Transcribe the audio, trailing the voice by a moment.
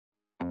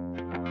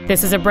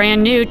This is a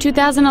brand new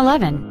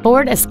 2011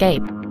 Ford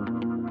Escape.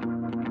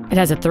 It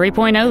has a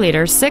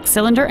 3.0-liter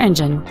six-cylinder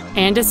engine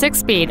and a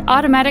six-speed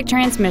automatic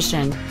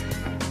transmission.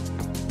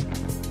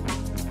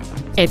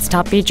 Its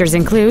top features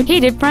include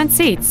heated front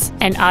seats,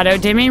 an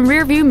auto-dimming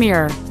rear-view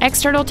mirror,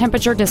 external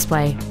temperature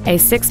display, a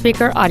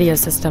six-speaker audio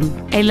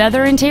system, a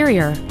leather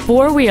interior,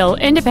 four-wheel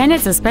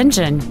independent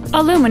suspension,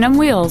 aluminum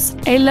wheels,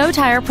 a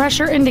low-tire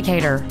pressure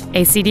indicator,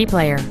 a CD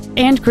player,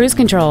 and cruise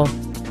control.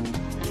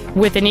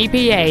 With an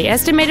EPA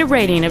estimated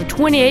rating of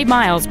 28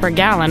 miles per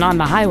gallon on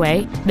the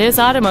highway, this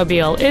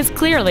automobile is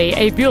clearly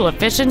a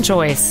fuel-efficient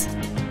choice.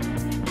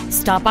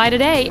 Stop by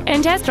today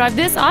and test drive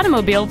this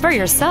automobile for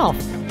yourself.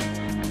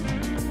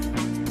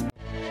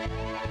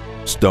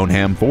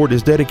 Stoneham Ford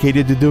is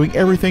dedicated to doing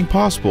everything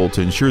possible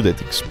to ensure that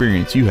the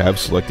experience you have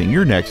selecting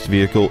your next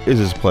vehicle is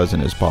as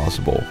pleasant as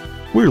possible.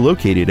 We're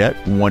located at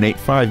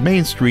 185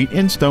 Main Street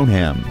in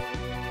Stoneham.